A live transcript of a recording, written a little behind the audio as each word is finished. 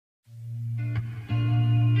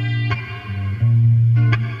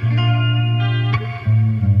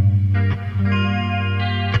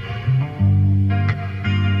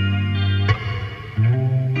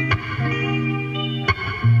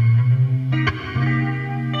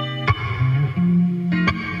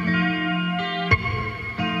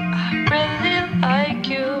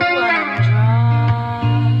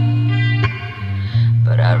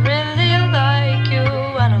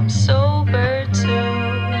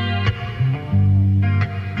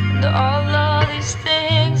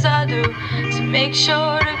make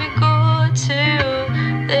sure to be good to you.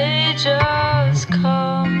 They just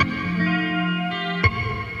come.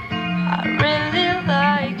 I really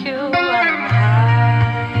like you when I'm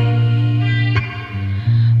high,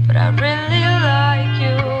 but I really like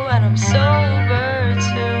you when I'm sober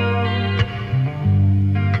too.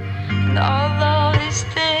 And all of these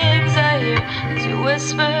things I hear as you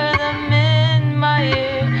whisper them in my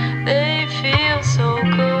ear, they feel so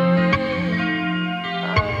good.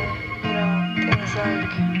 Things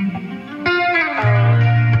like,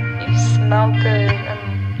 you smell good,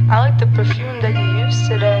 and I like the perfume that you used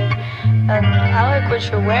today, and I like what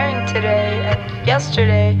you're wearing today and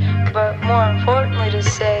yesterday, but more importantly to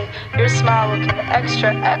say, your smile looking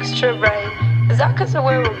extra, extra bright. Is that because of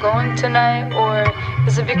where we're going tonight, or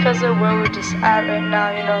is it because of where we're just at right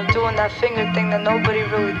now, doing that finger thing that nobody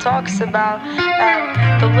really talks about,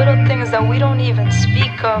 and the little things that we don't even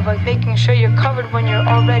speak of, like making sure you're covered when you're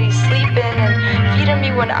already sleeping, and feeding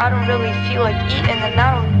me when I don't really feel like eating, and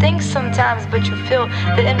I don't think sometimes, but you feel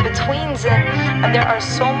the in-betweens, and there are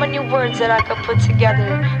so many words that I could put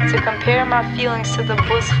together to compare my feelings to the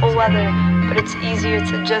blissful weather, but it's easier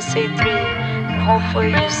to just say three. Hopefully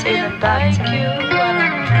you say them back to me.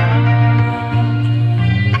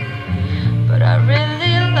 But I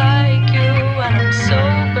really like you when I'm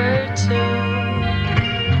sober too.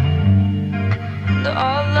 And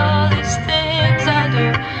all of these things I do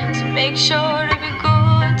to make sure to be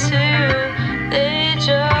good to you, they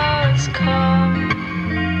just come.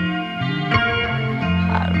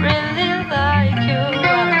 I really like you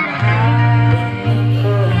when I'm high,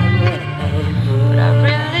 but I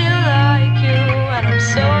really like you when I'm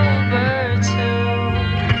sober too.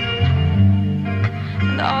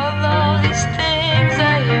 And all of these things I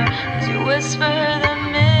hear as you whisper them